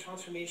about what the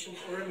transformation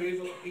or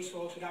removal of peace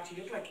walls would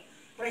actually look like.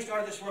 When I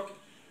started this work,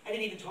 I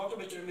didn't even talk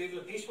about the removal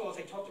of peace walls.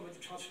 I talked about the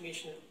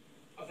transformation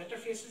of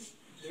interfaces,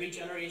 the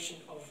regeneration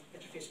of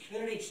interface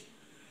communities.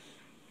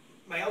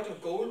 My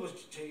ultimate goal was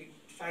to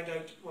find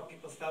out what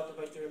people felt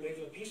about the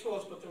removal of peace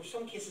walls, but there were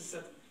some cases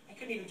that I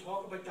couldn't even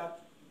talk about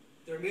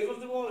the removal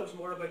of the wall. It was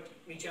more about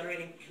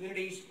regenerating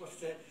communities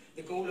with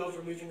the goal of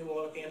removing the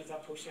wall at the end of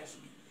that process.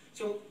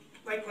 So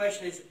my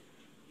question is,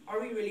 are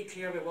we really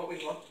clear about what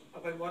we want,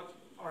 about what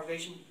our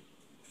vision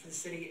for the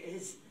city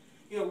is?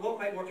 What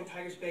might work in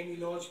Tigers Bay,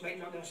 New Lodge might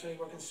not necessarily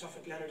work in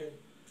Suffolk, Leonardin.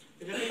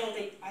 The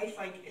difficulty, I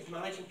think, is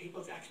managing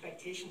people's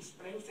expectations,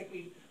 and I don't think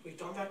we've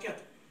done that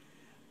yet.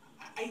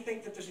 I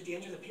think that there's a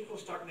danger that people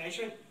start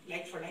measuring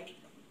like for like.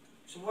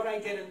 So what I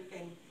did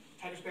in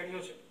Tigers Bay, New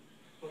Lodge,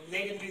 well,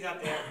 they didn't do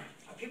that there.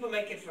 And people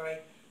might get very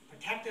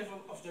protective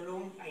of their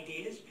own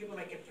ideas, people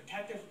might get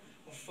protective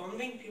of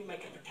funding, people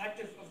might get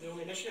protective of their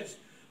own initiatives,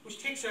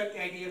 which takes out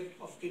the idea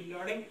of good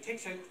learning,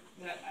 takes out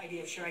the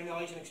idea of sharing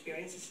knowledge and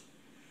experiences.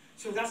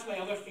 So that's my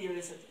other fear,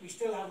 is that we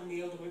still haven't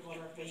nailed about what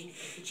our vision for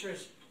the future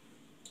is.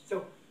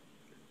 So,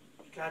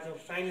 glad to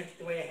finally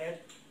the way ahead.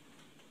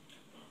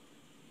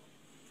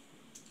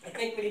 I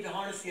think we need to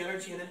harness the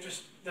energy and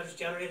interest that is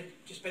generated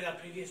just by that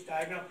previous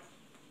diagram.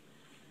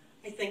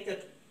 I think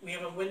that we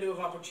have a window of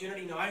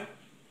opportunity now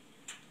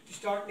to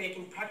start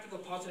making practical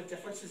positive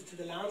differences to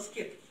the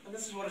landscape. And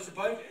this is what it's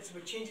about. It's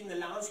about changing the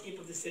landscape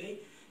of the city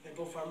in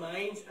both our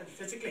minds and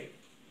physically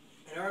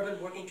in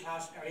urban working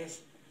class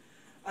areas.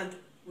 And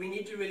we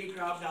need to really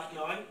grab that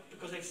now,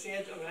 because I've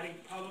said already,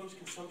 problems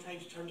can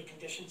sometimes turn to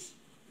conditions.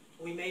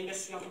 We may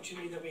miss the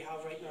opportunity that we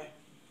have right now.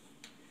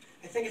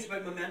 I think it's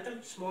about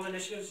momentum, small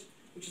initiatives,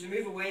 which is a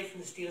move away from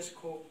the status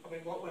quo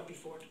about what went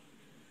before it,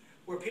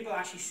 where people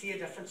actually see a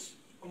difference,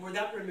 and where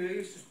that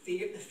removes the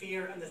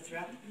fear and the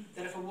threat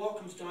that if a wall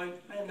comes down,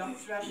 I am not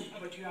threatened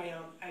about who I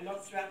am. I'm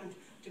not threatened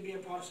to be a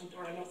Protestant,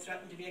 or I'm not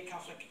threatened to be a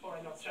Catholic, or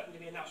I'm not threatened to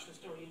be a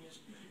nationalist or a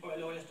unionist, or a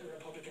loyalist or a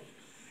Republican.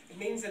 It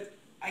means that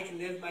I can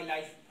live my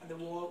life, and the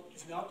wall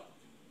is not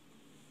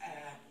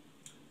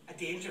a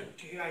danger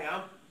to who I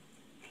am.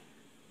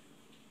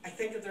 I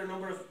think that there are a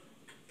number of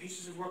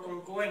pieces of work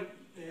ongoing,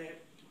 the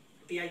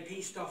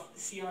BIP stuff, the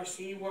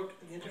CRC work,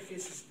 and the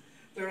interfaces.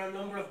 There are a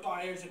number of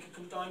barriers that could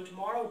come down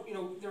tomorrow. You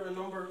know, there are a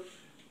number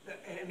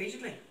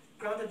immediately.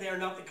 Granted, they are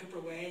not the Cooper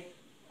way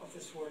of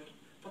this world,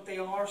 but they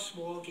are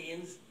small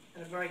gains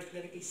in a very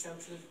politically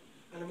sensitive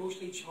and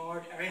emotionally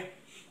charged area.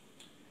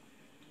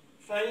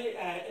 Finally,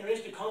 in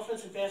relation to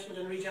confidence, investment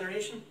and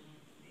regeneration,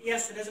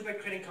 yes, it is about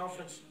creating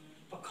confidence,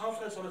 but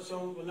confidence on its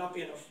own will not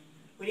be enough.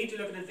 We need to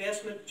look at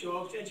investment,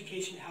 jobs,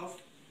 education,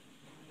 health,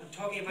 and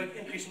talking about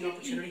increasing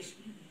opportunities.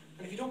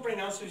 And if you don't bring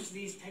answers to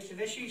these types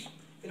of issues,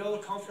 then all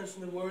the confidence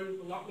in the world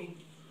will not mean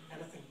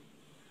anything.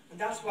 And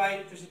that's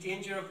why there's a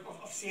danger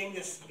of seeing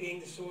this being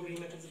the sole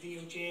remit of the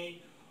DOJ,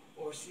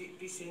 or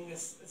seeing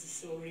this as the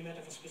sole remit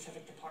of a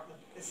specific department.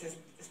 This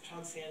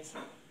transcends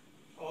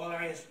all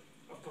areas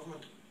of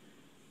government.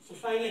 So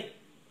finally,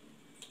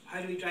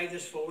 how do we drive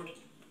this forward?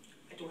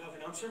 I don't have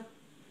an answer.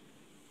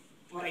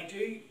 What I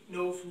do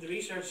know from the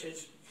research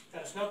is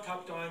that it's not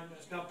top down, but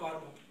it's not bottom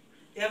up.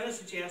 The evidence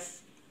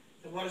suggests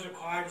that what is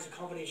required is a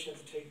combination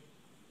of the two.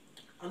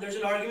 And there's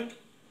an argument,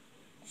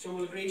 some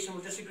will agree, some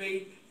will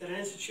disagree, that an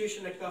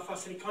institution like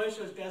Belfast City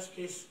Council is best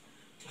placed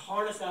to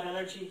harness that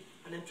energy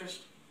and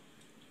interest,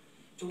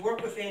 to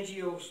work with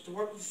NGOs, to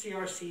work with the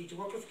CRC, to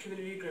work with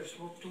community groups,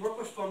 to work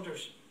with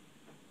funders,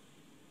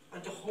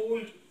 and to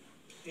hold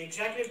the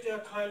executive to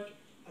account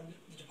and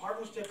the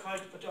departments to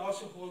account, but to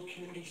also hold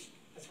communities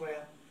as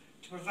well,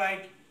 to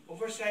provide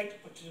oversight,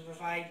 but to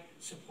provide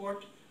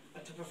support,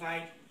 and to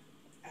provide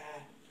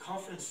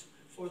confidence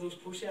for those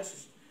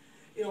processes.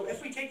 You know,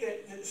 if we take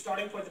the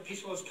starting point that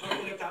Peace Walls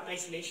can't be looked at in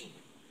isolation,